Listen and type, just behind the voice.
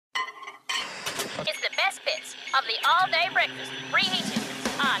It's the best bits of the all-day breakfast, reheated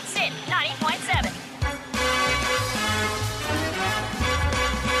on Sin 90.7.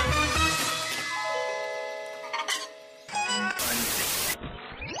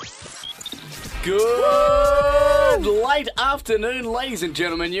 Good late afternoon, ladies and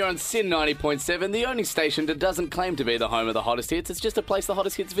gentlemen. You're on Sin 90.7, the only station that doesn't claim to be the home of the hottest hits. It's just a place the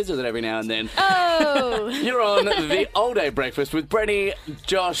hottest hits visit every now and then. Oh! You're on the all-day breakfast with Brenny,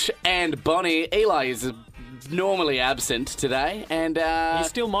 Josh and Bonnie. Eli is normally absent today, and He's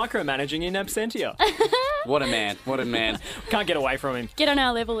still micromanaging in absentia. what a man, what a man. Can't get away from him. Get on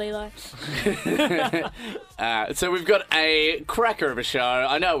our level, Eli. So we've got a cracker of a show.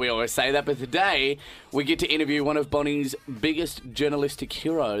 I know we always say that, but today we get to interview one of Bonnie's biggest journalistic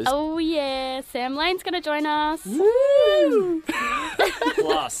heroes. Oh, yeah. Sam Lane's going to join us. Woo!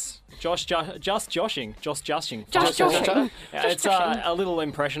 Plus, Josh joshing. It's a little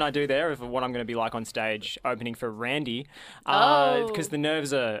impression I do there of what I'm going to be like on stage opening for Randy. Because the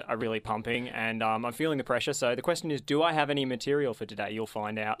nerves are really pumping and I'm feeling the pressure. So the question is, do I have any material for today? You'll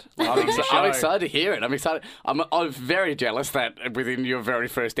find out. I'm excited to hear it. I'm excited. I'm very jealous that within your very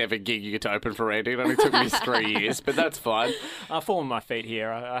first ever gig you get to open for Randy. It only took me 3 years, but that's fine. I've fallen on my feet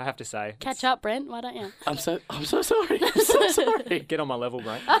here, I have to say. Catch up, Brent. Why don't you? I'm so sorry. I'm so sorry. Get on my level,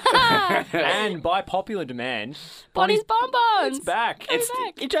 Brent. And by popular demand, Bonnie's Bonbons. It's back. It's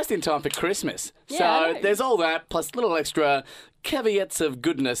just in time for Christmas. Yeah, I So know. there's all that, plus little extra caveats of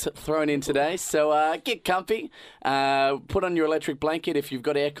goodness thrown in today. So get comfy. Put on your electric blanket if you've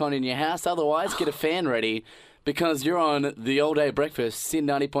got aircon in your house. Otherwise, get a fan ready because you're on the all-day breakfast, Sin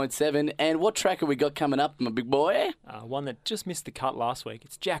 90.7. And what track have we got coming up, my big boy? one that just missed the cut last week.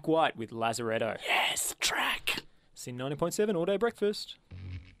 It's Jack White with Lazaretto. Yes, track. Sin 90.7 all day breakfast.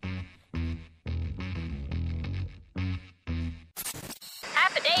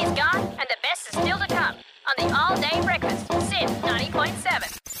 Half the day is gone, and the best is still to come on the all-day breakfast, Sin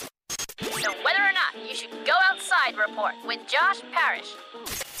 90.7. So whether or not you should go outside report with Josh Parrish.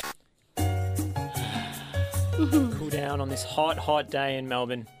 Cool down on this hot day in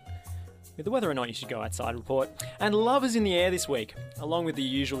Melbourne. With the whether or not you should go outside report. And love is in the air this week, along with the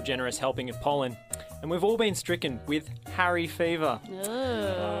usual generous helping of pollen. And we've all been stricken with Harry fever.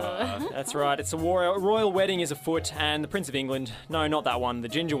 That's right, it's a royal wedding is afoot, and the Prince of England, no, not that one, the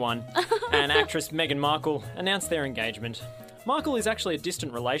ginger one, and actress Meghan Markle announced their engagement. Markle is actually a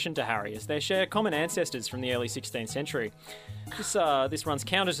distant relation to Harry, as they share common ancestors from the early 16th century. This runs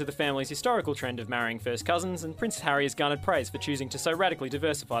counter to the family's historical trend of marrying first cousins, and Prince Harry has garnered praise for choosing to so radically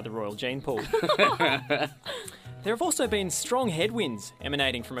diversify the royal gene pool. There have also been strong headwinds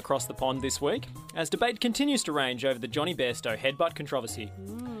emanating from across the pond this week, as debate continues to range over the Johnny Bairstow headbutt controversy.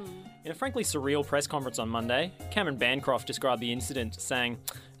 In a frankly surreal press conference on Monday, Cameron Bancroft described the incident, saying,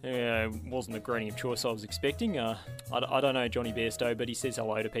 it wasn't the greeting of choice I was expecting. I don't know Johnny Bairstow, but he says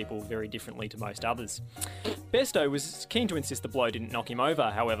hello to people very differently to most others. Bairstow was keen to insist the blow didn't knock him over,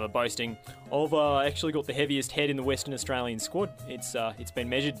 however, boasting, I've actually got the heaviest head in the Western Australian squad. It's been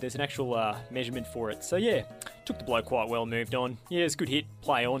measured. There's an actual measurement for it. So yeah, took the blow quite well, moved on. Yeah, it's a good hit.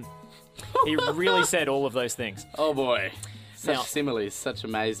 Play on. He really said all of those things. Oh boy. Such Now- similes, such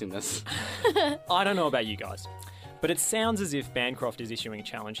amazingness. I don't know about you guys, but it sounds as if Bancroft is issuing a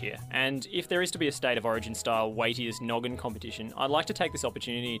challenge here. And if there is to be a State of Origin style weightiest noggin competition, I'd like to take this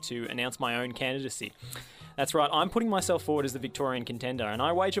opportunity to announce my own candidacy. That's right, I'm putting myself forward as the Victorian contender, and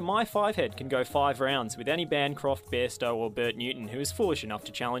I wager my 5-head can go 5 rounds with any Bancroft, Bairstow or Bert Newton who is foolish enough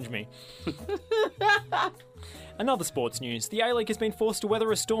to challenge me. Another sports news. The A-League has been forced to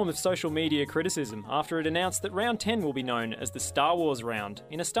weather a storm of social media criticism after it announced that Round 10 will be known as the Star Wars Round,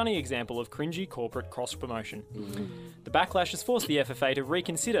 in a stunning example of cringy corporate cross-promotion. The backlash has forced the FFA to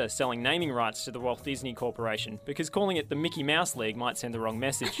reconsider selling naming rights to the Walt Disney Corporation, because calling it the Mickey Mouse League might send the wrong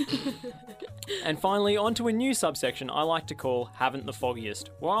message. And finally, onto a new subsection I like to call Haven't the Foggiest,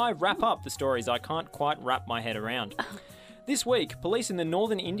 where I wrap up the stories I can't quite wrap my head around. This week, police in the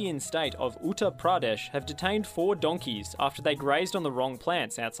northern Indian state of Uttar Pradesh have detained 4 donkeys after they grazed on the wrong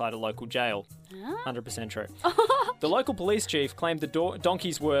plants outside a local jail. 100% true. The local police chief claimed the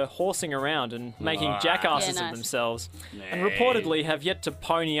donkeys were horsing around and making jackasses Yeah, of nice. themselves, and reportedly have yet to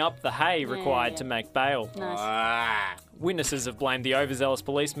pony up the hay required to make bail. Nice. Witnesses have blamed the overzealous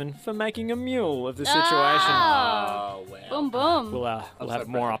policeman for making a mule of the situation. Oh. Oh, wow. Boom, boom. We'll have so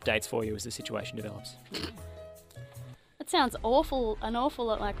more proud. updates for you as the situation develops. That sounds awful, an awful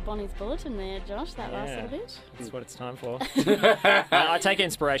lot like Bonnie's bulletin there, Josh, that last Yeah. little bit. That's what it's time for. I take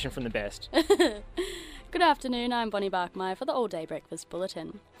inspiration from the best. Good afternoon, I'm Bonnie Barkmeyer for the All Day Breakfast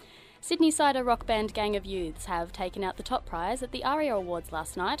Bulletin. Sydney-sider rock band Gang of Youths have taken out the top prize at the ARIA Awards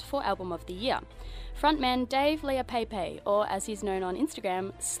last night for Album of the Year. Frontman Dave Leapepe, or as he's known on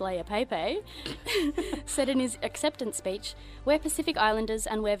Instagram, Slayer Pepe, said in his acceptance speech, "We're Pacific Islanders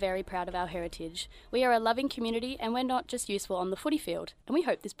and we're very proud of our heritage. We are a loving community and we're not just useful on the footy field, and we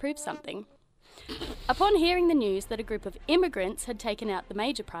hope this proves something." Upon hearing the news that a group of immigrants had taken out the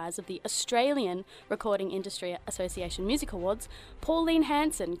major prize of the Australian Recording Industry Association Music Awards, Pauline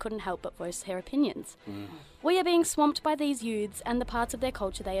Hanson couldn't help but voice her opinions. "We are being swamped by these youths and the parts of their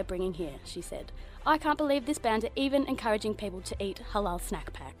culture they are bringing here," she said. "I can't believe this band are even encouraging people to eat halal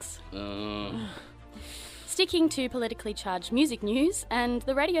snack packs." Sticking to politically charged music news, and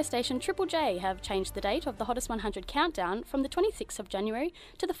the radio station Triple J have changed the date of the Hottest 100 countdown from the 26th of January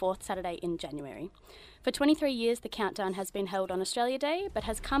to the 4th Saturday in January. For 23 years, the countdown has been held on Australia Day, but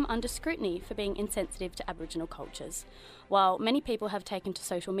has come under scrutiny for being insensitive to Aboriginal cultures. While many people have taken to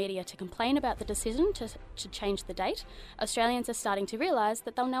social media to complain about the decision to change the date, Australians are starting to realise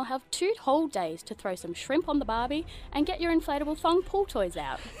that they'll now have 2 whole days to throw some shrimp on the barbie and get your inflatable thong pool toys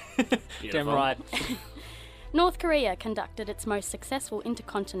out. Damn right. North Korea conducted its most successful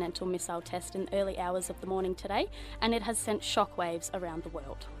intercontinental missile test in the early hours of the morning today, and it has sent shockwaves around the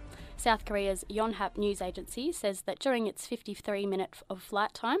world. South Korea's Yonhap news agency says that during its 53-minute of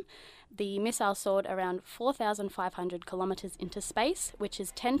flight time, the missile soared around 4,500 kilometres into space, which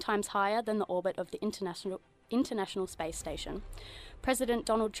is 10 times higher than the orbit of the International Space Station. President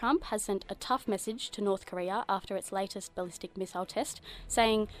Donald Trump has sent a tough message to North Korea after its latest ballistic missile test,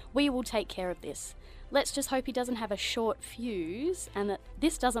 saying, "We will take care of this. Let's just hope he doesn't have a short fuse and that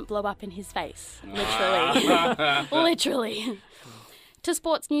this doesn't blow up in his face." Literally. Literally. To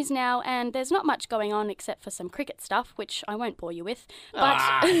sports news now, and there's not much going on except for some cricket stuff, which I won't bore you with, but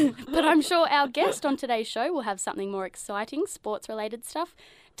but I'm sure our guest on today's show will have something more exciting, sports-related stuff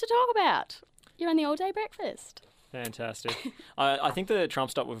to talk about. You're on the all-day breakfast. Fantastic. I think the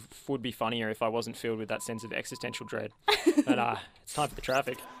Trump stuff would be funnier if I wasn't filled with that sense of existential dread. But it's time for the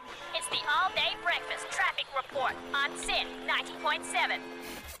traffic. It's the all-day breakfast traffic report on SIN 90.7.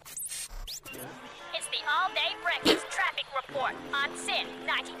 It's the all-day breakfast traffic report on SIN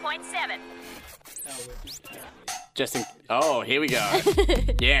 90.7. Here we go.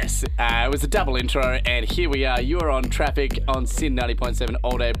 Yes, it was a double intro, and here we are. You are on traffic on SIN 90.7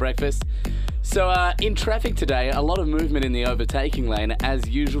 all-day breakfast. So in traffic today, a lot of movement in the overtaking lane. As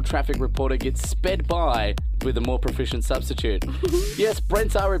usual, traffic reporter gets sped by with a more proficient substitute. Yes,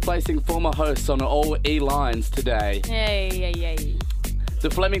 Brents are replacing former hosts on all E-lines today. Yay. The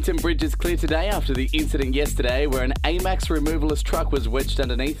Flemington Bridge is clear today after the incident yesterday where an AMAX removalist truck was wedged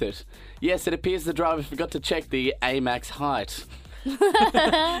underneath it. Yes, it appears the driver forgot to check the AMAX height.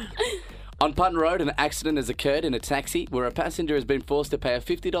 On Putton Road, an accident has occurred in a taxi where a passenger has been forced to pay a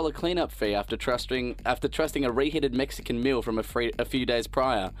 $50 cleanup fee after trusting a reheated Mexican meal from a few days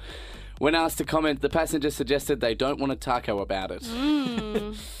prior. When asked to comment, the passenger suggested they don't want a taco about it.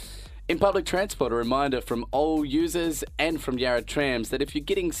 In public transport, a reminder from all users and from Yarra Trams that if you're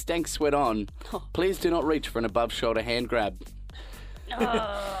getting stank sweat on, please do not reach for an above-shoulder hand grab.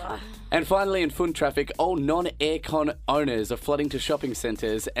 And finally, in foot traffic, all non-aircon owners are flooding to shopping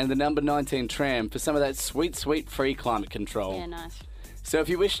centres and the number 19 tram for some of that sweet, sweet free climate control. Yeah, nice. So if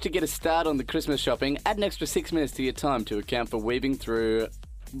you wish to get a start on the Christmas shopping, add an extra 6 minutes to your time to account for weaving through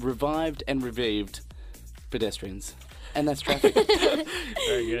revived and revived pedestrians. And that's traffic.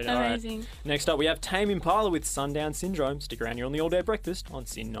 Very good. Amazing. All right. Next up, we have Tame Impala with Sundown Syndrome. Stick around, you're on the all-day breakfast on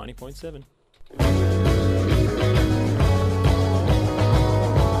SIN 90.7.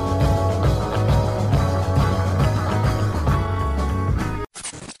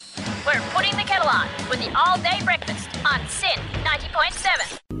 We're putting the kettle on with the all-day breakfast on SIN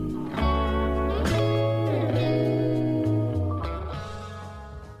 90.7.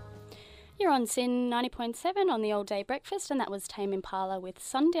 You're on SIN 90.7 on the all-day breakfast, and that was Tame Impala with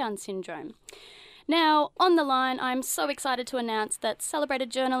Sundown Syndrome. Now, on the line, I'm so excited to announce that celebrated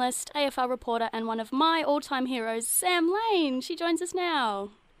journalist, AFR reporter, and one of my all-time heroes, Sam Lane. She joins us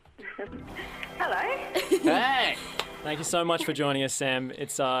now. Hello. Hey! Thank you so much for joining us, Sam.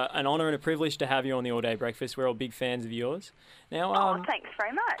 It's an honour and a privilege to have you on the all-day breakfast. We're all big fans of yours. Now, Thanks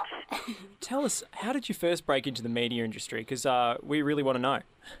very much. tell us, how did you first break into the media industry? Because we really want to know.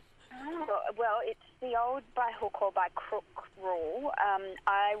 Well, it's the old by hook or by crook rule.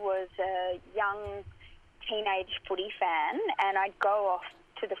 I was a young teenage footy fan, and I'd go off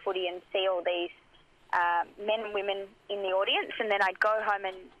to the footy and see all these men and women in the audience, and then I'd go home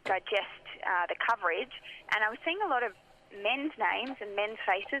and digest the coverage. And I was seeing a lot of men's names and men's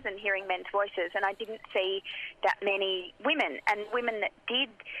faces and hearing men's voices, and I didn't see that many women. And women that did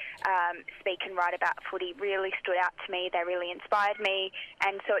speak and write about footy really stood out to me. They really inspired me,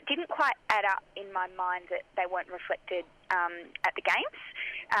 and so it didn't quite add up in my mind that they weren't reflected at the games,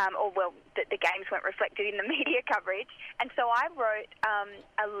 that the games weren't reflected in the media coverage. And so I wrote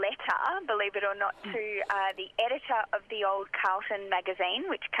a letter, believe it or not, to the editor of the old Carlton magazine,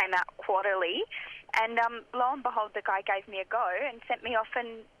 which came out quarterly. And lo and behold, the guy gave me a go and sent me off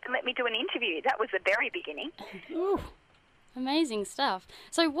and let me do an interview. That was the very beginning. Ooh, amazing stuff.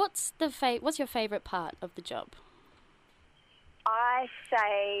 So what's your favourite part of the job? I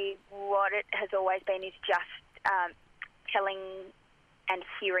say what it has always been is just telling and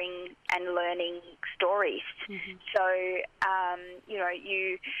hearing and learning stories. Mm-hmm. So,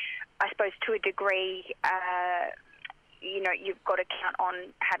 I suppose to a degree, you've got to count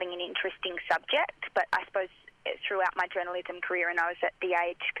on having an interesting subject, but I suppose throughout my journalism career, and I was at The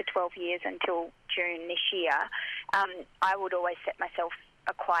Age for 12 years until June this year, I would always set myself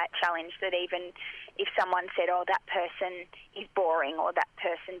a quiet challenge that even if someone said, oh, that person is boring or that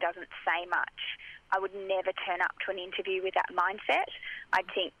person doesn't say much, I would never turn up to an interview with that mindset.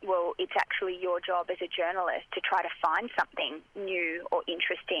 I'd think, well, it's actually your job as a journalist to try to find something new or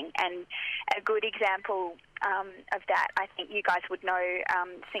interesting. And a good example of that, I think you guys would know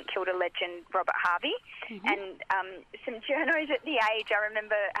St Kilda legend Robert Harvey. Mm-hmm. And some journos at The Age, I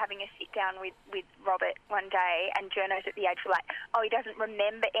remember having a sit-down with Robert one day, and journos at The Age were like, oh, he doesn't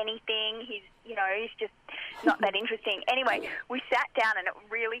remember anything, he's just not that interesting. Anyway, we sat down and it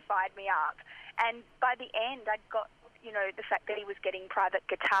really fired me up. And by the end, I'd got, the fact that he was getting private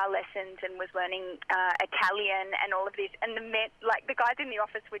guitar lessons and was learning Italian and all of this. And the guys in the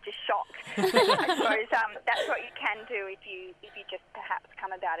office were just shocked. I suppose that's what you can do if you just perhaps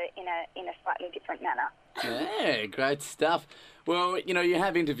come about it in a slightly different manner. Yeah, great stuff. Well, you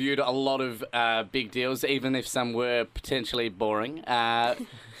have interviewed a lot of big deals, even if some were potentially boring.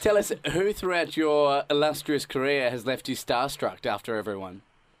 Tell us, who throughout your illustrious career has left you starstruck after everyone?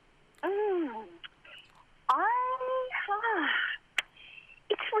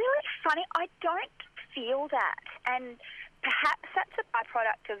 It's really funny. I don't feel that, and perhaps that's a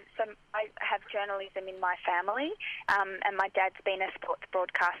byproduct of I have journalism in my family, and my dad's been a sports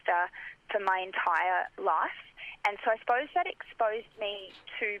broadcaster for my entire life, and so I suppose that exposed me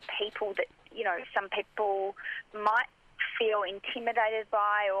to people that, some people might feel intimidated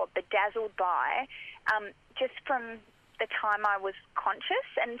by or bedazzled by, just from the time I was conscious,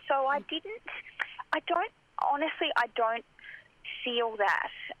 and so I don't feel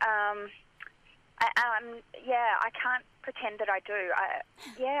that. I can't pretend that I do. I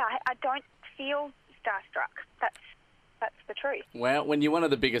don't feel starstruck. That's the truth. Well, when you're one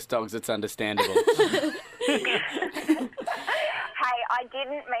of the biggest dogs, it's understandable. Hey, I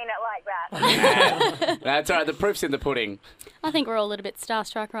didn't mean it like that. That's all right. The proof's in the pudding. I think we're all a little bit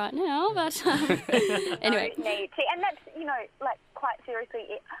starstruck right now, but anyway. No need. See, and that's, quite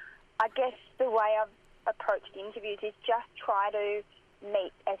seriously, I guess the way I've approached interviews is just try to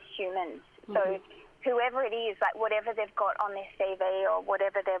meet as humans. Mm-hmm. So whoever it is, whatever they've got on their CV or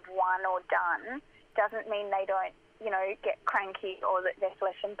whatever they've won or done doesn't mean they don't, get cranky or that they're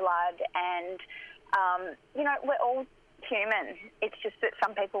flesh and blood. And, we're all human. It's just that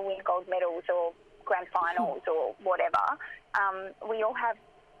some people win gold medals or grand finals or whatever. We all have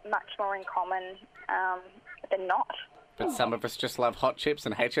much more in common than not. But some of us just love hot chips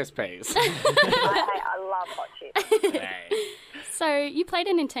and HSPs. I love hot chips. So you played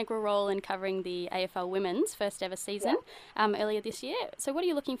an integral role in covering the AFL Women's first ever season earlier this year. So what are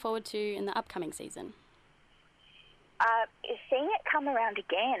you looking forward to in the upcoming season? Seeing it come around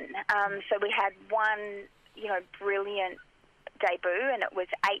again. So we had one, brilliant debut, and it was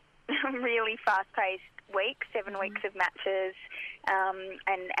 8 really fast-paced weeks, 7 weeks of matches,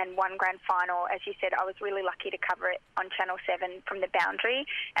 and one grand final. As you said, I was really lucky to cover it on Channel 7 from the Boundary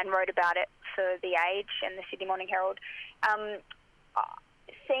and wrote about it for The Age and the Sydney Morning Herald.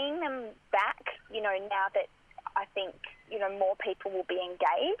 Seeing them back, now that I think, more people will be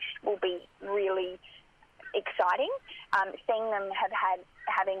engaged, will be really exciting. Seeing them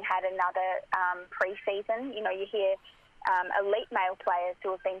having had another pre-season, you hear elite male players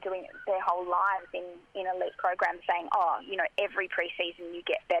who have been doing it their whole lives in elite programs saying, every pre-season you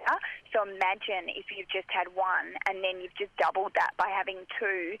get better. So imagine if you've just had one and then you've just doubled that by having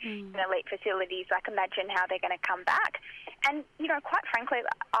 2 in elite facilities. Imagine how they're going to come back. And, quite frankly,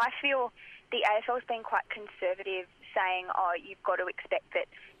 I feel the AFL has been quite conservative, saying, you've got to expect that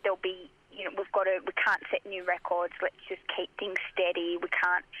there'll be we can't set new records. Let's just keep things steady. We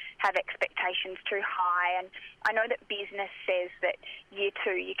can't have expectations too high. And I know that business says that year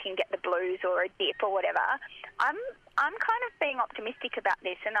 2 you can get the blues or a dip or whatever. I'm kind of being optimistic about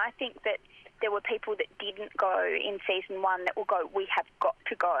this, and I think that there were people that didn't go in season 1 that will go, we have got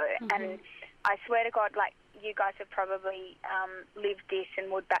to go. And I swear to God, like, you guys have probably lived this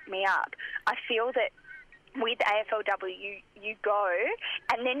and would back me up. I feel that with AFLW, you go,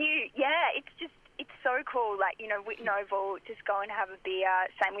 and then it's so cool. Like, Whitten Oval, just go and have a beer.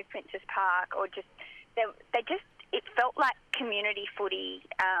 Same with Princess Park, or just it felt like community footy,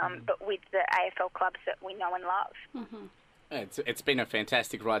 but with the AFL clubs that we know and love. It's been a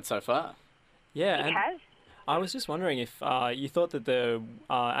fantastic ride so far. Yeah, it has. I was just wondering if you thought that the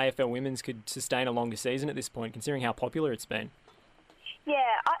AFL Women's could sustain a longer season at this point, considering how popular it's been.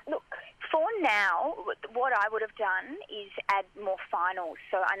 Yeah, look, for now, what I would have done is add more finals.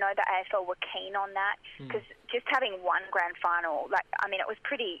 So I know the AFL were keen on that, because just having one grand final, it was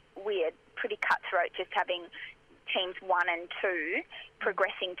pretty weird, pretty cutthroat, just having teams 1 and 2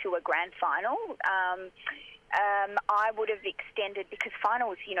 progressing to a grand final. I would have extended, because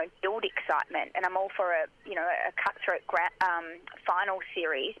finals, build excitement, and I'm all for a cutthroat final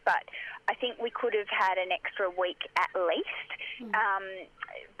series, but I think we could have had an extra week at least,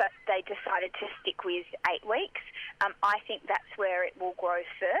 but they decided to stick with 8 weeks. I think that's where it will grow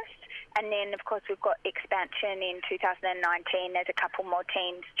first. And then, of course, we've got expansion in 2019. There's a couple more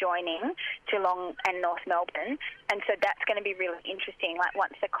teams joining, Geelong and North Melbourne. And so that's going to be really interesting. Like,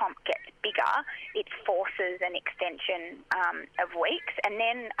 once the comp gets bigger, it forces an extension of weeks. And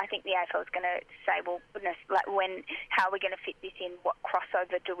then I think the AFL is going to say, well, goodness, how are we going to fit this in? What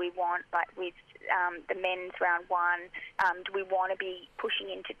crossover do we want, like, with the men's round 1? Do we want to be pushing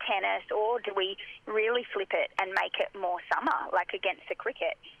into tennis, or do we really flip it and make it more summer, like against the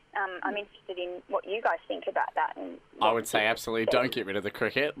cricket? I'm interested in what you guys think about that. I would say absolutely don't get rid of the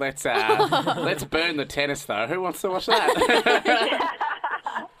cricket. Let's burn the tennis, though. Who wants to watch that?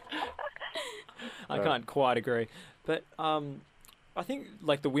 I can't quite agree. But I think,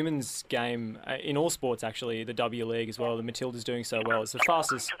 like, the women's game, in all sports actually, the W League as well, the Matilda's doing so well. It's the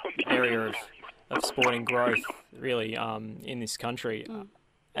fastest area of sporting growth, really, in this country.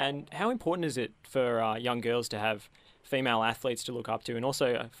 And how important is it for young girls to have female athletes to look up to, and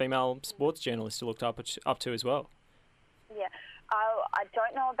also female sports journalists to look up to as well? Yeah, I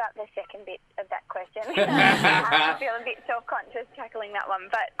don't know about the second bit of that question. I feel a bit self-conscious tackling that one,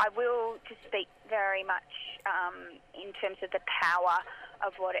 but I will just speak very much in terms of the power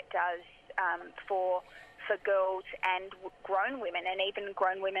of what it does for girls and grown women, and even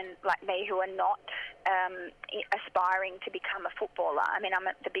grown women like me who are not aspiring to become a footballer. I mean, I'm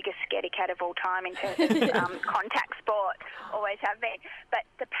the biggest scaredy cat of all time in terms of contact sport, always have been. But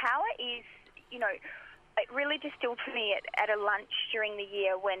the power is, it really distilled for me at a lunch during the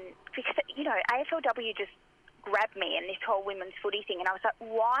year because AFLW just grabbed me in this whole women's footy thing, and I was like,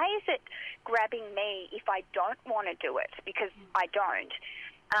 why is it grabbing me if I don't want to do it? Because I don't.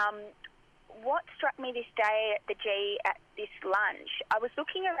 What struck me this day at the G at this lunch, I was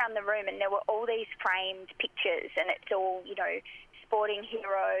looking around the room and there were all these framed pictures, and it's all, sporting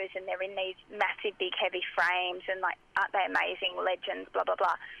heroes, and they're in these massive, big, heavy frames, and, like, aren't they amazing, legends, blah, blah,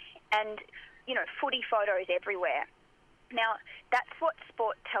 blah. And, footy photos everywhere. Now, that's what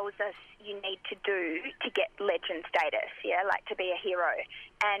sport tells us you need to do to get legend status, like to be a hero.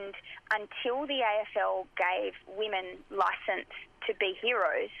 And until the AFL gave women licence to be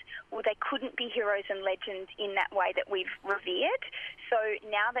heroes, well, they couldn't be heroes and legends in that way that we've revered. So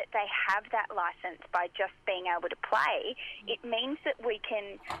now that they have that licence by just being able to play, it means that we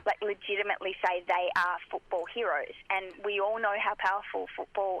can, like, legitimately say they are football heroes. And we all know how powerful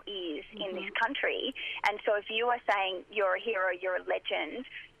football is in this country. And so if you are saying you're a hero, you're a legend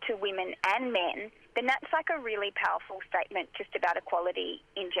to women and men, then that's like a really powerful statement just about equality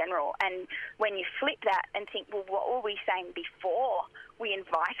in general. And when you flip that and think, well, what were we saying before we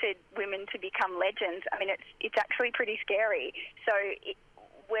invited women to become legends? I mean, it's actually pretty scary. So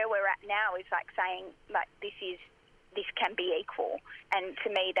where we're at now is like saying, like, this can be equal, and to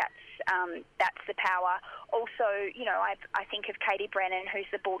me that's the power. Also, I think of Katie Brennan, who's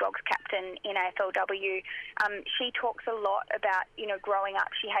the Bulldogs captain in AFLW. She talks a lot about growing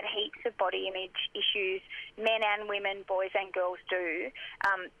up. She had heaps of body image issues, men and women, boys and girls do.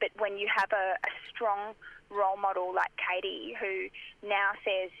 But when you have a strong role model like Katie, who now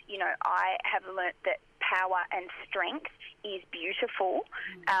says, I have learnt that power and strength is beautiful,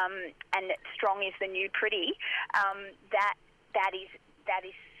 and that strong is the new pretty, that is that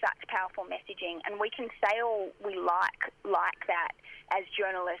is such powerful messaging, and we can say all we like that as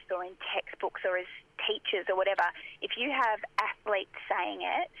journalists or in textbooks or as teachers or whatever. If you have athletes saying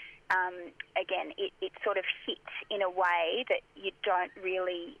it, again, it sort of hits in a way that you don't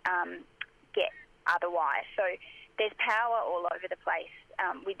really get otherwise. So there's power all over the place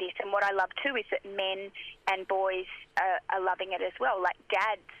with this. And what I love too is that men and boys are loving it as well. Like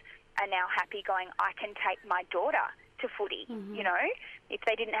dads are now happy going, I can take my daughter to footy, you know. If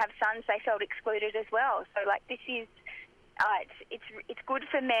they didn't have sons, they felt excluded as well. So like this is, it's good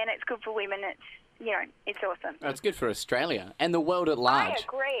for men, it's good for women, it's awesome. Oh, it's good for Australia and the world at large. I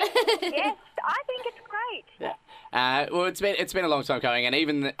agree. Yes, I think it's great. Yeah. Well, it's been a long time coming, and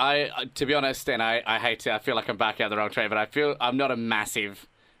even I to be honest, and I hate to, I feel like I'm back out the wrong train, but I feel I'm not a massive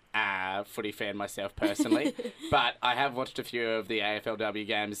footy fan myself personally, but I have watched a few of the AFLW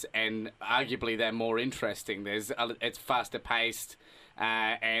games, and arguably they're more interesting. It's faster paced,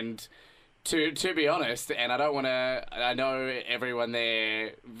 and to be honest, and I know everyone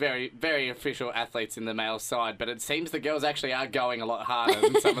there, very, very official athletes in the male side, but it seems the girls actually are going a lot harder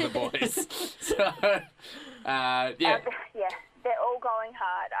than some of the boys. So, yeah. Yeah, they're all going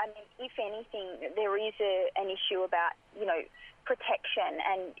hard. I mean, if anything, there is an issue about, protection,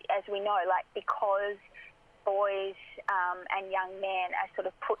 and as we know, like, because boys and young men are sort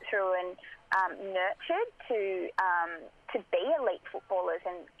of put through and nurtured to be elite footballers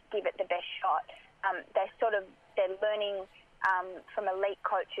and give it the best shot. They're learning from elite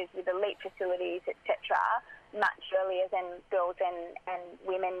coaches with elite facilities, etc., much earlier than girls and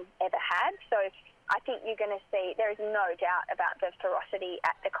women ever had. So I think you're going to see, there is no doubt about the ferocity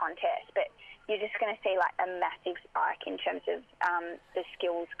at the contest, but you're just going to see like a massive spike in terms of the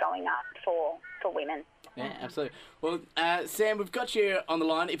skills going up for women. Yeah, absolutely. Well, Sam, we've got you on the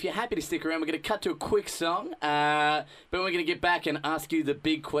line. If you're happy to stick around, we're going to cut to a quick song, but we're going to get back and ask you the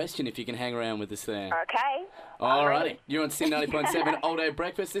big question if you can hang around with us there. Okay. Alrighty. You're on Sin 90.7 All Day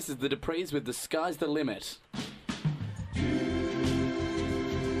Breakfast. This is the Duprees with The Sky's the Limit.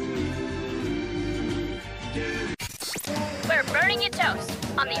 We're burning your toast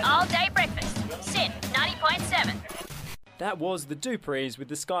on the All Day Breakfast. Sin 90.7. That was the Duprees with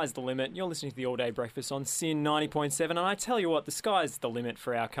The Sky's the Limit. You're listening to the All Day Breakfast on Sin 90.7, and I tell you what, the sky's the limit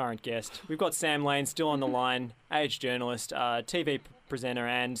for our current guest. We've got Sam Lane still on the line, age journalist, TV presenter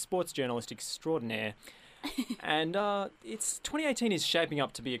and sports journalist extraordinaire. And it's 2018 is shaping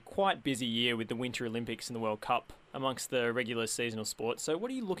up to be a quite busy year with the Winter Olympics and the World Cup amongst the regular seasonal sports. So what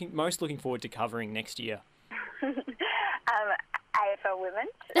are you most looking forward to covering next year? AFL women.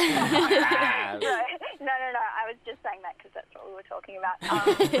 No. I was just saying that because that's what we were talking about. No.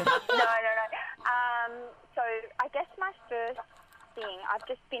 So I guess my first thing, I've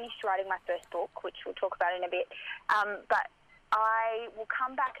just finished writing my first book, which we'll talk about in a bit. But I will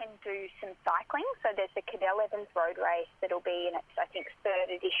come back and do some cycling. So there's the Cadel Evans Road Race that'll be in its, I think,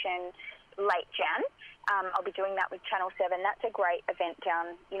 third edition late Jan. I'll be doing that with Channel 7. That's a great event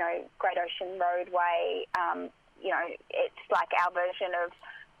down, Great Ocean Roadway. It's like our version of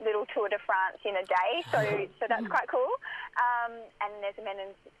Little Tour de France in a day, so that's quite cool. And there's a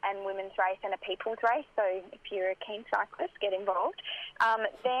men's and women's race and a people's race, so if you're a keen cyclist, get involved.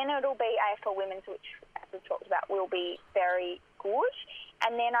 Then it'll be AFL Women's, which, as we've talked about, will be very good.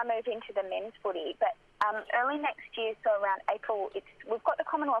 And then I move into the men's footy. But early next year, so around April, we've got the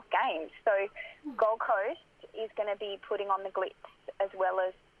Commonwealth Games. So Gold Coast is going to be putting on the glitz as well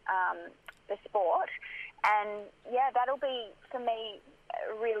as the sport. And, yeah, that'll be, for me,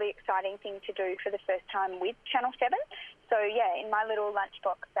 a really exciting thing to do for the first time with Channel 7. So, yeah, in my little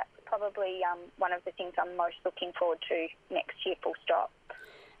lunchbox, that's probably one of the things I'm most looking forward to next year, full stop.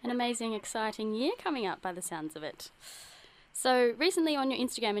 An amazing, exciting year coming up by the sounds of it. So, recently on your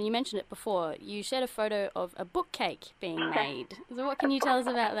Instagram, and you mentioned it before, you shared a photo of a book cake being made. So what can you tell us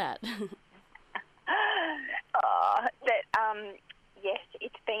about that? Yes,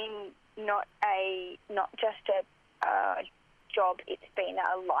 it's been not just a job, it's been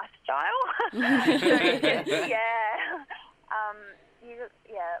a lifestyle.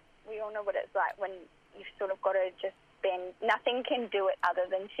 We all know what it's like when you've sort of got to just spend, nothing can do it other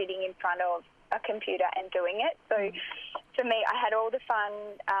than sitting in front of a computer and doing it. So for me, I had all the fun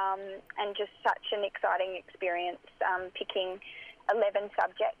and just such an exciting experience picking 11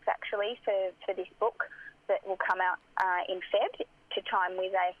 subjects actually for this book that will come out in Feb to time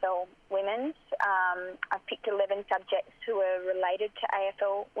with AFL Women's. I've picked 11 subjects who are related to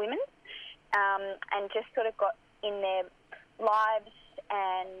AFL Women's and just sort of got in their lives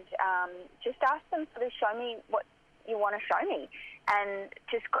and just asked them to show me what you want to show me, and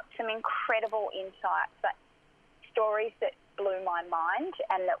just got some incredible insights, like stories that blew my mind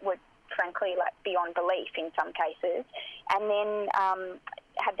and that were frankly like beyond belief in some cases, and then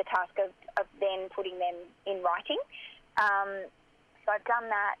had the task of then putting them in writing. So I've done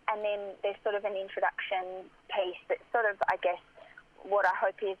that, and then there's sort of an introduction piece that's sort of, I guess, what I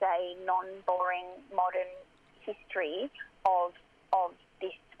hope is a non-boring modern history of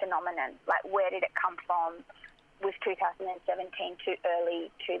this phenomenon. Like, where did it come from? Was 2017 too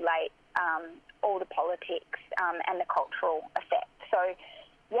early, too late? All the politics and the cultural effect. So,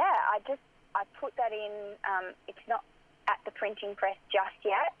 yeah, I put that in. It's not at the printing press just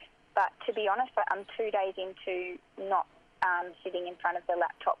yet, but to be honest, I'm 2 days into not sitting in front of the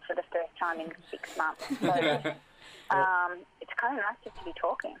laptop for the first time in 6 months. So, it's kind of nice just to be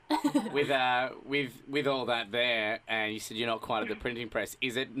talking. With all that there, and you said you're not quite at the printing press,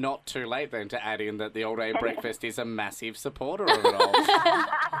 is it not too late then to add in that the All Day Breakfast is a massive supporter of it all?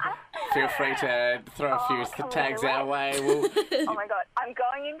 Feel free to throw a few tags our way. Oh my God, I'm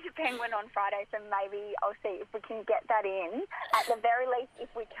going into Penguin on Friday, so maybe I'll see if we can get that in. At the very least, if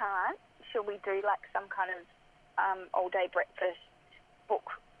we can't, should we do like some kind of All Day Breakfast book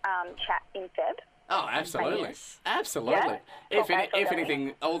chat in Feb? Oh, absolutely. Yes. Absolutely. Yeah? If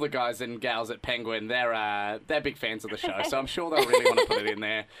anything, all the guys and gals at Penguin, they're big fans of the show, so I'm sure they'll really want to put it in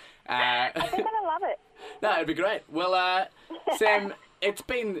there. They're going to love it. No, it'd be great. Well, Sam, it's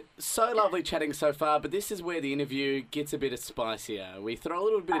been so lovely chatting so far, but this is where the interview gets a bit spicier. We throw a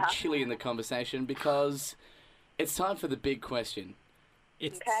little bit of chili in the conversation because it's time for the big question.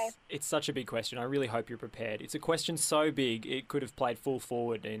 It's such a big question. I really hope you're prepared. It's a question so big it could have played full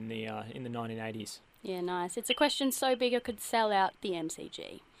forward in the 1980s. Yeah, nice. It's a question so big it could sell out the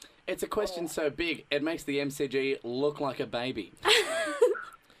MCG. It's a question so big it makes the MCG look like a baby.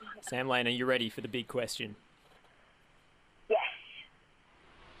 Sam Lane, are you ready for the big question? Yes.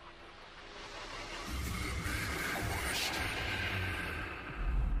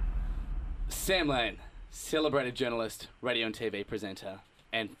 Sam Lane, celebrated journalist, radio and TV presenter,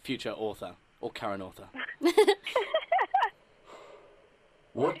 and future author, or current author.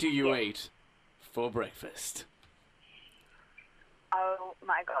 What do you eat for breakfast? Oh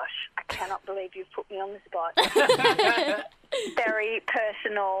my gosh, I cannot believe you've put me on the spot. Very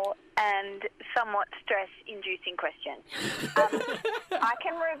personal and somewhat stress-inducing question. I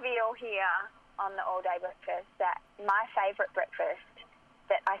can reveal here on the All Day Breakfast that my favourite breakfast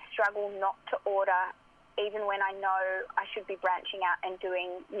that I struggle not to order even when I know I should be branching out and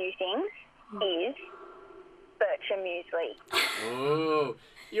doing new things is Bircher muesli. Ooh.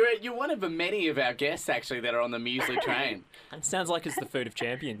 You're one of the many of our guests, actually, that are on the muesli train. It sounds like it's the food of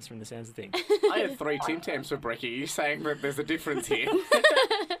champions from the sounds of things. I had 3 Tim Tams for brekkie. You're saying that there's a difference here?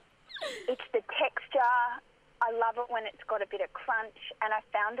 It's the texture. I love it when it's got a bit of crunch. And I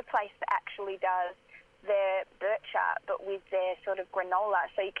found a place that actually does their Bircher, but with their sort of granola.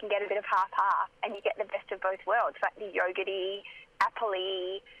 So you can get a bit of half-half, and you get the best of both worlds, like the yogurty,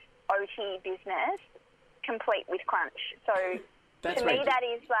 apple-y, oaty business, complete with crunch. So to me, that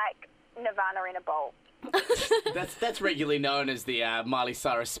is like Nirvana in a bowl. That's regularly known as the Miley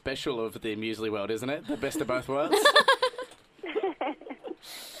Cyrus special of the muesli world, isn't it? The best of both worlds.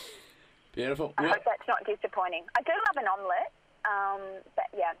 Beautiful. I hope that's not disappointing. I do love an omelette, but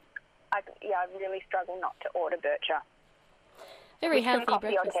yeah, I really struggle not to order Bircher. Very With some healthy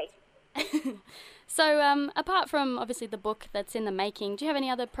coffee or breakfast. tea. So, apart from obviously the book that's in the making, do you have any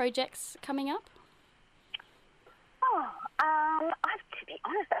other projects coming up? To be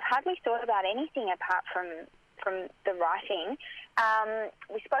honest, I've hardly thought about anything apart from the writing.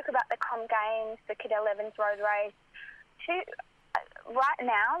 We spoke about the Com Games, the Cadell Evans Road Race. Right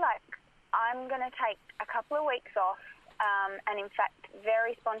now, like, I'm going to take a couple of weeks off, and in fact,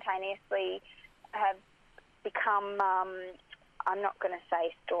 very spontaneously have become, I'm not going to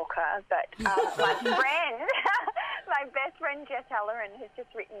say stalker, but my friend, my best friend Jess Halloran has just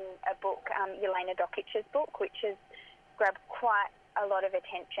written a book, Yelena Dokic's book, which has grabbed quite a lot of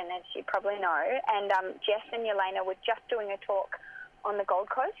attention, as you probably know. And Jess and Yelena were just doing a talk on the Gold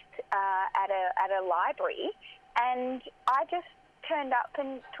Coast at a library, and I just turned up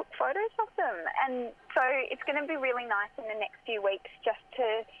and took photos of them. And so it's going to be really nice in the next few weeks just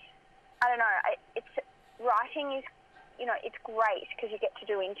to, I don't know, writing is, you know, it's great because you get to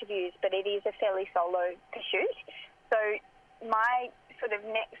do interviews, but it is a fairly solo pursuit. So my sort of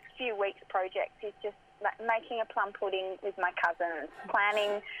next few weeks project is just like making a plum pudding with my cousins,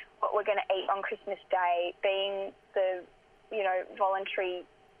 planning what we're going to eat on Christmas Day, being the, you know, voluntary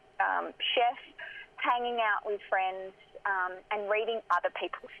chef, hanging out with friends, and reading other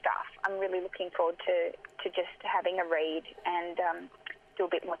people's stuff. I'm really looking forward to just having a read and do a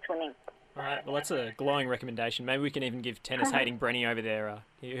bit more swimming. All right, well, that's a glowing recommendation. Maybe we can even give tennis-hating Brenny over there.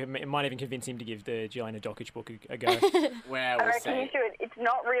 It might even convince him to give the Jelena Dokic book a go. Well, I we'll reckon you see. should. It's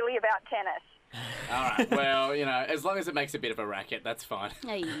not really about tennis. All right. Well, as long as it makes a bit of a racket, that's fine.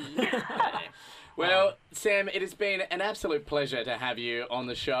 Hey. Well, Sam, it has been an absolute pleasure to have you on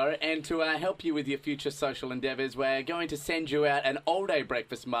the show, and to help you with your future social endeavours, we're going to send you out an all-day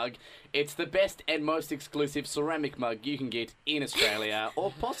breakfast mug. It's the best and most exclusive ceramic mug you can get in Australia,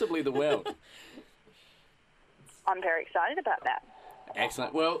 or possibly the world. I'm very excited about that.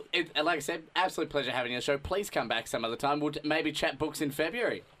 Excellent. Well, like I said, absolute pleasure having you on the show. Please come back some other time. We'll maybe chat books in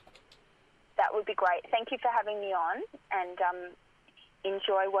February. That would be great. Thank you for having me on, and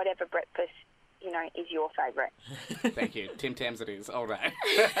enjoy whatever breakfast is your favourite. Thank you. Tim Tams it is, all day.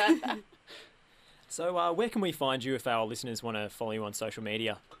 So, where can we find you if our listeners want to follow you on social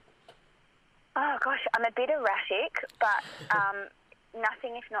media? Oh gosh, I'm a bit erratic, but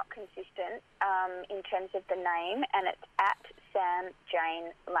nothing if not consistent in terms of the name, and it's at Sam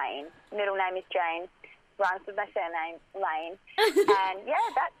Jane Lane. Middle name is Jane, rhymes with my surname Lane, and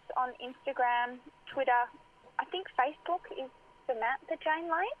yeah, that's on Instagram, Twitter. I think Facebook is Samantha Jane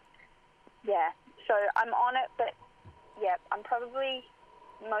Lane. Yeah, so I'm on it, but yeah, I'm probably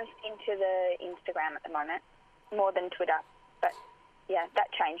most into the Instagram at the moment, more than Twitter. But yeah,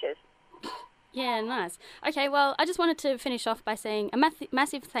 that changes. Yeah, nice. Okay, well, I just wanted to finish off by saying a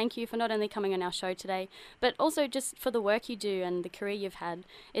massive thank you for not only coming on our show today, but also just for the work you do and the career you've had.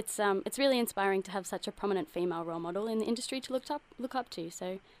 It's really inspiring to have such a prominent female role model in the industry to look up to.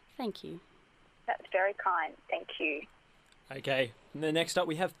 So, thank you. That's very kind. Thank you. Okay, and then next up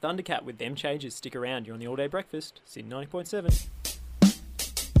we have Thundercat with Them Changes. Stick around, you're on the All Day Breakfast, Sydney 90.7.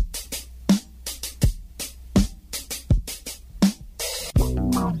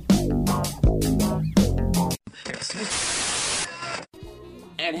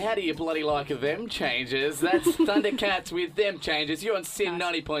 And how do you bloody like Them Changes? That's Thundercats with Them Changes. You're on Sin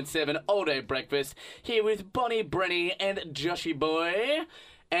 90.7 All Day Breakfast, here with Bonnie, Brenny and Joshy Boy.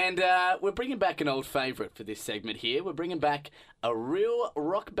 And we're bringing back an old favourite for this segment here. We're bringing back a real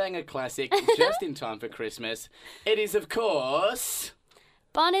rock banger classic just in time for Christmas. It is, of course...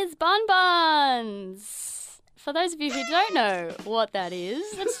 Bonnie's Bonbons! For those of you who don't know what that is,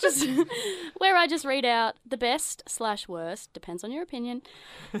 it's just where I just read out the best/worst, depends on your opinion,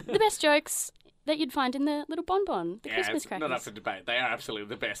 the best jokes that you'd find in the little bonbon, the Christmas it's crackers. not up for debate. They are absolutely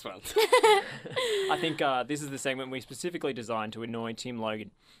the best ones. I think this is the segment we specifically designed to annoy Tim Logan.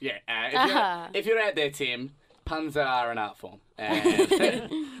 Yeah, if you're out there, Tim, puns are an art form.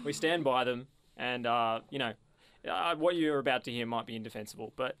 And We stand by them, and, what you're about to hear might be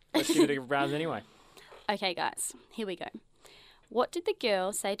indefensible, but let's give it a browse anyway. Okay, guys, here we go. What did the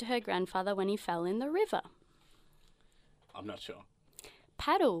girl say to her grandfather when he fell in the river? I'm not sure.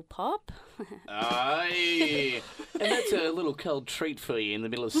 Paddle, Pop. Aye. And that's a little cold treat for you in the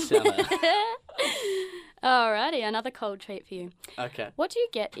middle of summer. Alrighty, another cold treat for you. Okay. What do you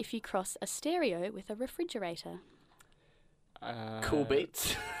get if you cross a stereo with a refrigerator? Cool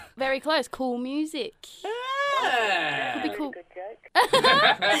beats. Very close. Cool music. Ah. Could be cool. Good joke.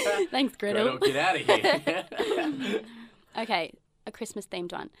 Thanks, Griddle. Gretel, get out of here. Okay, a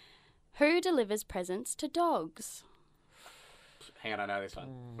Christmas-themed one. Who delivers presents to dogs? Hang on, I know this one.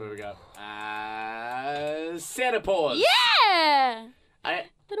 Where we go? Santa Paws. Yeah! I,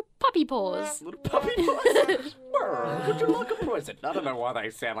 Little puppy paws. little puppy paws. Would you like a present? I don't know why they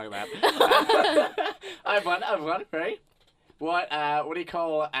sound like that. I have one. Ready? What do you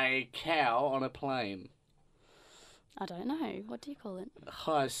call a cow on a plane? I don't know. What do you call it?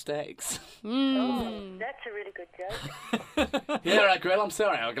 High stakes. That's a really good joke. Yeah, right, Gretel, I'm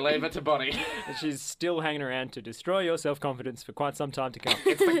sorry. I'll leave it to Bonnie. She's still hanging around to destroy your self-confidence for quite some time to come.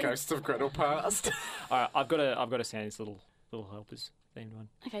 It's the ghosts of Gretel past. All right, I've got to sound this little helpers themed one.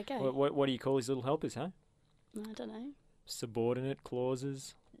 Okay, go. What do you call these little helpers, huh? I don't know. Subordinate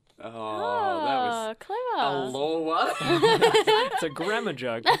clauses. Oh, that was clever. a law one. It's a grammar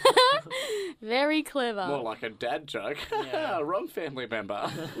joke. Very clever. More like a dad joke. Yeah. Wrong family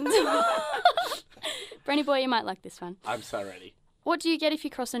member. Brenny boy, you might like this one. I'm so ready. What do you get if you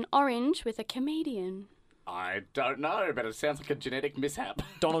cross an orange with a comedian? I don't know, but it sounds like a genetic mishap.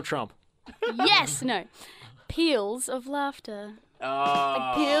 Donald Trump. Yes, no. Peels of laughter. Oh.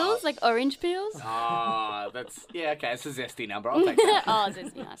 Like peels, like orange peels. Oh, okay, it's a zesty number. I'll take that. Oh,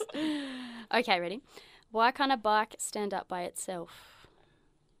 that's nice. Okay, ready? Why can't a bike stand up by itself?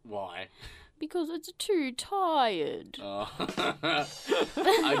 Why? Because it's too tired. Oh.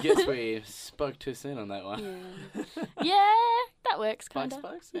 I guess we spoke too soon on that one. Yeah. Yeah, that works, kind of.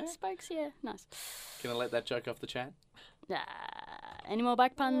 Spokes, yeah. Spokes, yeah. Nice. Can I let that joke off the chat? Nah, Any more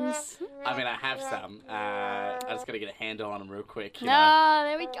bike puns? I mean, I have some. I just got to get a handle on them real quick. You know? Ah,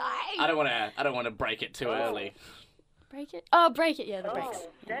 there we go. I don't want to break it too early. Break it? Oh, break it. Yeah, the breaks. Oh,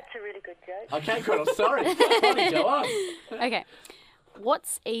 that's a really good joke. Okay, good. I'm sorry. Funny, go on. Okay.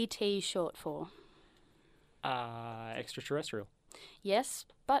 What's ET short for? Extraterrestrial. Yes,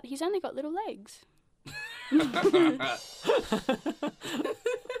 but he's only got little legs.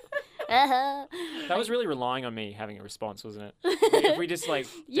 That was really relying on me having a response, wasn't it? If we just like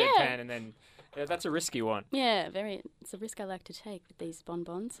Yeah. deadpan and then that's a risky one. Yeah, very. It's a risk I like to take with these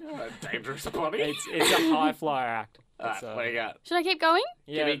bonbons. Dangerous body. It's a high flyer act. All right, It's, what do you got? Should I keep going?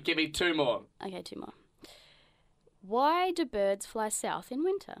 yeah. Give me two more. Okay, 2 more. Why do birds fly south in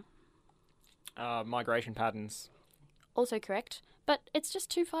winter? Migration patterns. Also correct, but it's just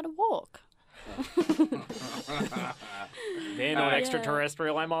too far to walk. They're not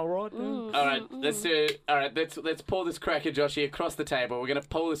extraterrestrial, am I right? All right, let's do. All right, let's pull this cracker, Joshy, across the table. We're gonna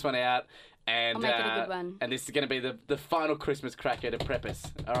pull this one out, and I'll make it a good one. And this is gonna be the final Christmas cracker to prep us.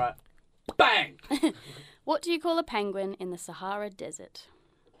 All right, bang. What do you call a penguin in the Sahara Desert?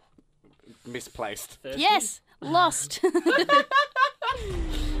 Misplaced. Yes, lost.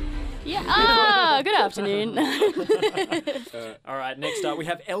 Yeah. Ah, good afternoon. All right, next up we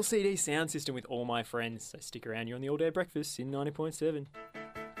have LCD sound system with All My Friends. So stick around, you're on the All Day Breakfast in 90.7.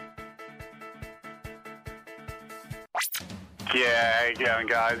 Yeah, going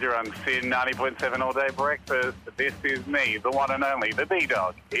guys, you're on Sin 90.7 All Day Breakfast. This is me, the one and only, the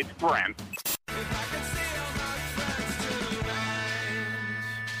B-Dog. It's Brent.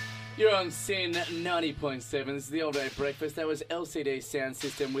 You're on Sin 90.7. This is the All Day Breakfast. That was LCD Sound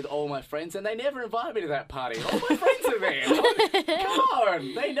System with All My Friends, and they never invited me to that party. All my friends are there. Come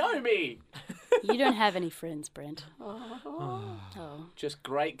on, they know me. You don't have any friends, Brent. Oh. Just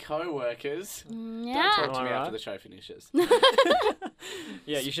great co-workers. Yeah. Talk to me Alright. after the show finishes.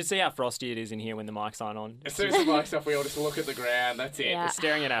 Yeah, you should see how frosty it is in here when the mics aren't on. As soon as the mic's off, we all just look at the ground. That's it. Yeah.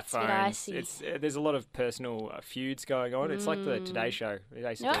 Staring at our what I phones. see. It's there's a lot of personal feuds going on. It's like the Today Show,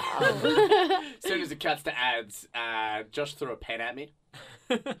 basically. Oh. As soon as it cuts to ads, Josh threw a pen at me.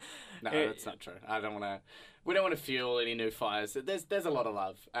 No, that's not true. I don't want to. We don't want to fuel any new fires. There's a lot of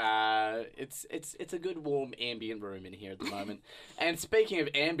love. It's a good warm ambient room in here at the moment. And speaking of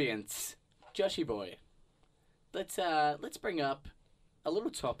ambience, Joshy boy, let's bring up a little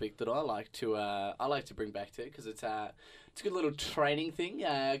topic that I like to bring back to because it's a good little training thing.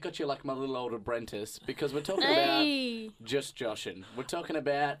 Got you like my little older Brentus because we're talking Hey. about just joshing. We're talking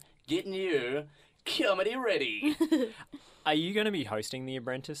about getting you comedy ready. Are you going to be hosting the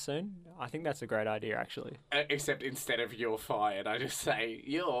Apprentice soon? I think that's a great idea, actually. Except instead of you're fired, I just say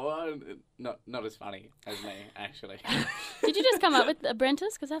you're not as funny as me, actually. Did you just come up with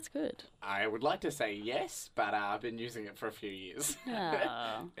Apprentice? Because that's good. I would like to say yes, but I've been using it for a few years.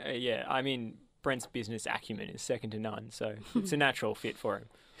 Oh. Yeah, I mean, Brent's business acumen is second to none, so it's a natural fit for him.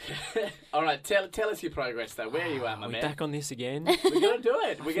 All right, tell us your progress, though. Where are you at, my Are we man? back on this again? We're going to do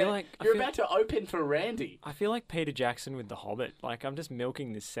it. You're feel- about to open for Randy. I feel like Peter Jackson with The Hobbit. Like, I'm just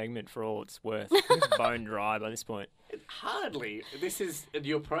milking this segment for all it's worth. It's bone dry by this point. Hardly. This is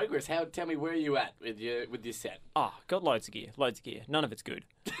your progress. Tell me where are you at with your set? Oh, got loads of gear. None of it's good.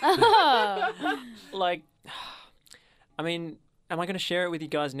 Like, I mean, am I going to share it with you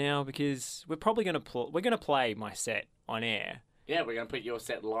guys now? Because we're probably going to play my set on air. Yeah, we're going to put your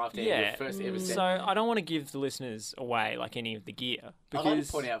set live to Yeah. your first ever set. So I don't want to give the listeners away like any of the gear I'd because like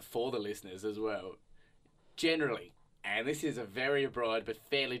to point out for the listeners as well, generally, and this is a very broad but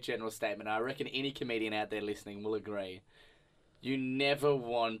fairly general statement, I reckon any comedian out there listening will agree, you never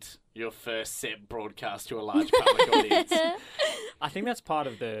want your first set broadcast to a large public audience. I think that's part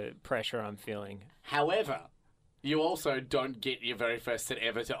of the pressure I'm feeling. However, you also don't get your very first set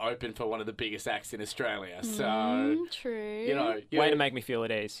ever to open for one of the biggest acts in Australia. So, True. you know, Way to make me feel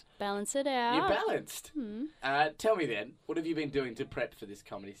at ease. Balance it out. you're balanced. Tell me then, what have you been doing to prep for this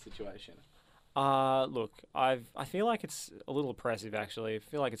comedy situation? Look, I feel like it's a little oppressive actually. I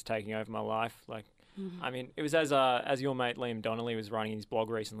feel like it's taking over my life. Like, I mean, it was as your mate Liam Donnelly was writing his blog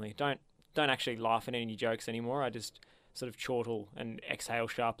recently. Don't actually laugh at any jokes anymore. I just sort of chortle and exhale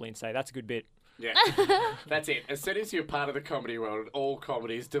sharply and say that's a good bit. Yeah, that's it. As soon as you're part of the comedy world, all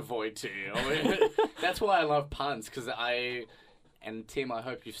comedy is devoid to you. I mean, that's why I love puns, because and Tim, I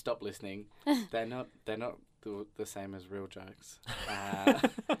hope you've stopped listening. They're not the same as real jokes,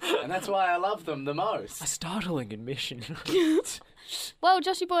 and that's why I love them the most. A startling admission. Well,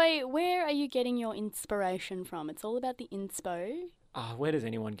 Joshy boy, where are you getting your inspiration from? It's all about the inspo. Where does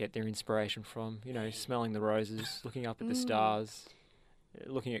anyone get their inspiration from? You know, smelling the roses, looking up at the stars.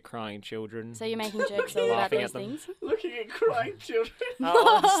 looking at crying children. So you're making jokes all about Laughing these at them. things? Looking at crying children.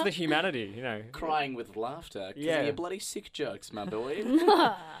 Oh, it's the humanity, you know. Crying with laughter. 'Cause Yeah. of your bloody sick jokes, my boy.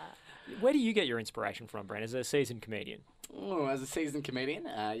 Where do you get your inspiration from, Brent, as a seasoned comedian? Oh, as a seasoned comedian,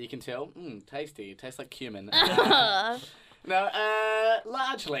 you can tell. Tasty. It tastes like cumin.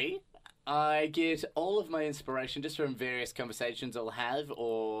 Largely, I get all of my inspiration just from various conversations I'll have,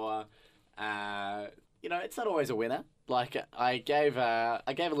 or, it's not always a winner. Like, I gave a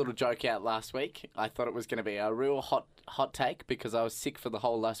little joke out last week. I thought it was going to be a real hot take because I was sick for the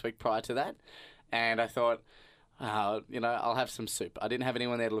whole last week prior to that. And I thought, I'll have some soup. I didn't have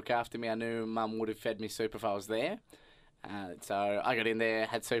anyone there to look after me. I knew Mum would have fed me soup if I was there. So I got in there,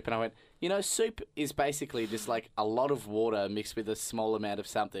 had soup, and I went, soup is basically just like a lot of water mixed with a small amount of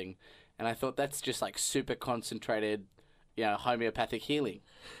something. And I thought that's just like super concentrated, homeopathic healing.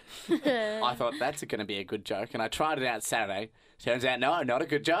 I thought that's going to be a good joke. And I tried it out Saturday. Turns out, no, not a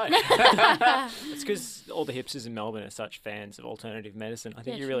good joke. It's because all the hipsters in Melbourne are such fans of alternative medicine. I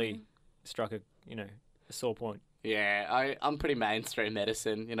think you really struck a sore point. Yeah, I'm pretty mainstream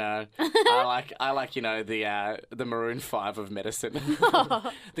medicine, I like the Maroon 5 of medicine.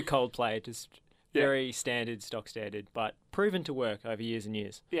 The Coldplay, just very standard, stock standard, but proven to work over years and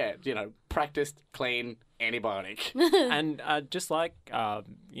years. Yeah, practiced, clean, antibiotic. And just like,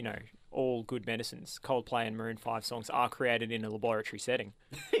 all good medicines, Coldplay and Maroon 5 songs are created in a laboratory setting.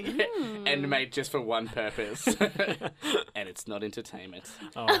 And made just for one purpose. And it's not entertainment.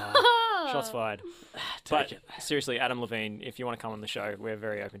 Oh, shots fired. Take it. Seriously, Adam Levine, if you want to come on the show, we're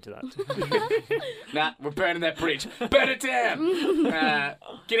very open to that. Nah, we're burning that bridge. Burn it down!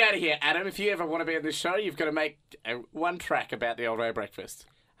 Get out of here, Adam. If you ever want to be on this show, you've got to make one track about the Old Day Breakfast.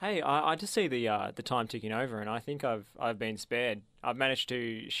 Hey, I just see the time ticking over, and I think I've been spared. I've managed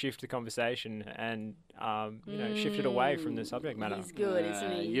to shift the conversation and shift it away from the subject matter. He's good,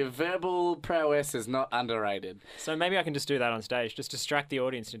 isn't he? Your verbal prowess is not underrated. So maybe I can just do that on stage, just distract the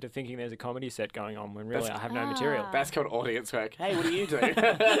audience into thinking there's a comedy set going on when really I have no material. That's called audience work. Hey, what do you do?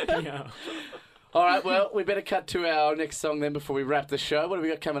 Yeah. All right, well, we better cut to our next song then before we wrap the show. What have we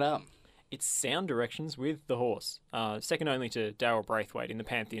got coming up? It's Sound Directions with The Horse, second only to Daryl Braithwaite in the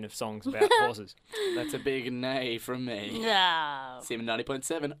pantheon of songs about horses. That's a big nay from me. No. CM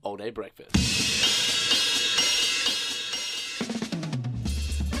 90.7, All Day Breakfast.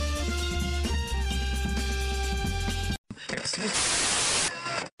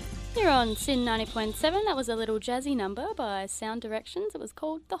 You're on Sin 90.7. That was a little jazzy number by Sound Directions. It was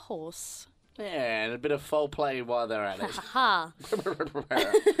called The Horse. Yeah, and a bit of foul play while they're at it. Ha.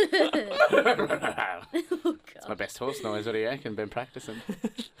 It's my best horse noise, what do you reckon? Been practicing.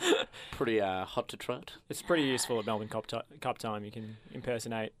 Pretty hot to trot. It's pretty useful at Melbourne Cup time. You can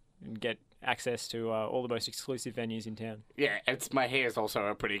impersonate and get access to all the most exclusive venues in town. Yeah, my hair is also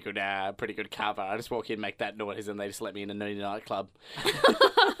a pretty good cover. I just walk in, make that noise, and they just let me in a nudie nightclub.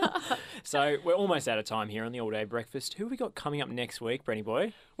 So we're almost out of time here on the All Day Breakfast. Who have we got coming up next week, Brenny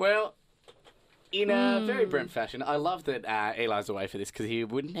boy? Well, in a very Brent fashion, I love that Eli's away for this because he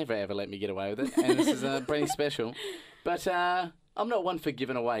would never ever let me get away with it, and this is a Brenny special. But I'm not one for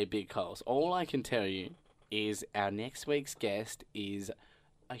giving away big calls. All I can tell you is our next week's guest is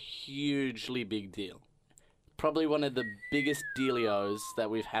a hugely big deal. Probably one of the biggest dealios that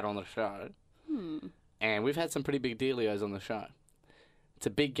we've had on the show. And we've had some pretty big dealios on the show. It's a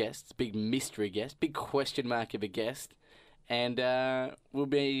big guest, it's a big mystery guest, big question mark of a guest. And we'll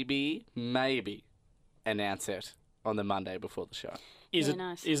maybe announce it on the Monday before the show. Is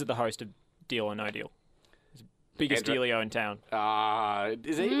nice. it the host of Deal or No Deal? Biggest dealio in town.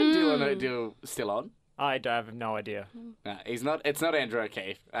 Is even Deal or No Deal still on? I have no idea. No, he's not. It's not Andrew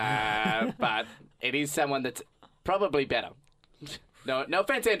O'Keefe, but it is someone that's probably better. No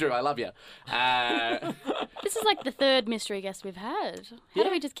offense, Andrew. I love you. This is like the third mystery guest we've had. How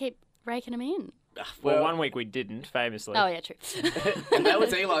do we just keep raking them in? Well, 1 week we didn't, famously. Oh, yeah, true. And that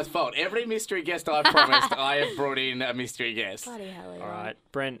was Eli's fault. Every mystery guest I promised, I have brought in a mystery guest. Bloody hell, Eli. All right,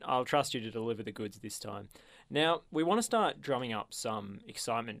 Brent, I'll trust you to deliver the goods this time. Now, we want to start drumming up some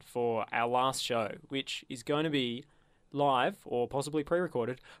excitement for our last show, which is going to be live, or possibly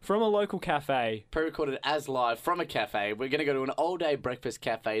pre-recorded, from a local cafe. Pre-recorded as live from a cafe. We're going to go to an all-day breakfast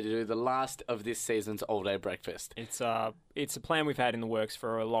cafe to do the last of this season's all-day breakfast. It's a plan we've had in the works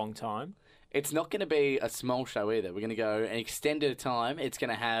for a long time. It's not going to be a small show either. We're going to go an extended time. It's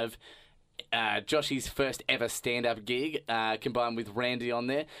going to have Joshy's first ever stand-up gig, combined with Randy on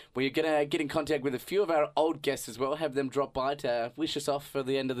there. We're going to get in contact with a few of our old guests as well, have them drop by to wish us off for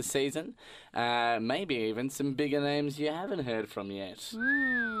the end of the season. Maybe even some bigger names you haven't heard from yet.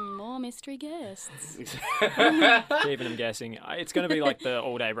 More mystery guests. Keeping them guessing. It's going to be like the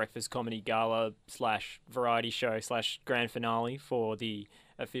all-day breakfast comedy gala / variety show / grand finale for the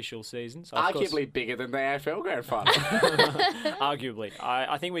official season. So Arguably bigger than the AFL Grand Final. Arguably.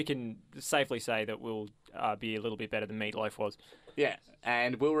 I think we can safely say that we'll be a little bit better than Meatloaf was. Yeah,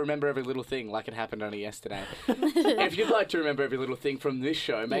 and we'll remember every little thing like it happened only yesterday. If you'd like to remember every little thing from this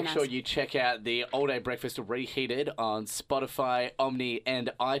show, make sure you check out the All Day Breakfast Reheated on Spotify, Omni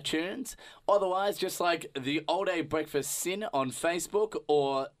and iTunes. Otherwise, just like the All Day Breakfast Sin on Facebook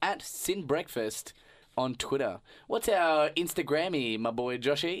or at Sin Breakfast on Twitter. What's our Instagrammy, my boy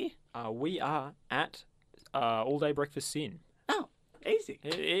Joshy? We are at All Day Breakfast Sin. Oh, easy.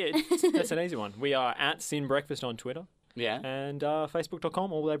 That's an easy one. We are at Sin Breakfast on Twitter. Yeah. And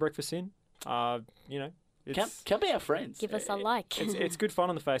Facebook.com, All Day Breakfast Sin. Come be our friends. Give us a like. It's good fun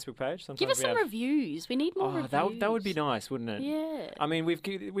on the Facebook page. Sometimes Give us some reviews. We need more reviews. That would be nice, wouldn't it? Yeah. I mean, we've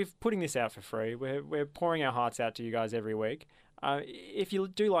putting this out for free. We're pouring our hearts out to you guys every week. If you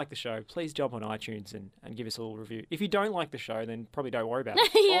do like the show, please jump on iTunes and give us a little review. If you don't like the show, then probably don't worry about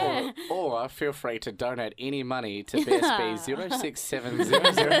it. Yeah. Or feel free to donate any money to BSB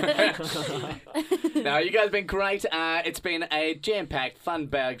 06700. No, you guys have been great. It's been a jam-packed,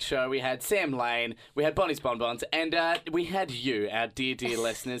 fun-bagged show. We had Sam Lane, we had Bonnie's Bonbons, and we had you, our dear, dear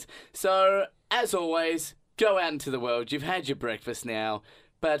listeners. So, as always, go out into the world. You've had your breakfast now.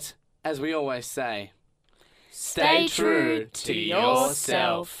 But, as we always say, stay true to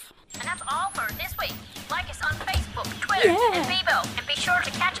yourself. And that's all for this week. Like us on Facebook, Twitter, and Bebo, and be sure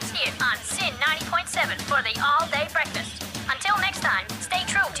to catch us here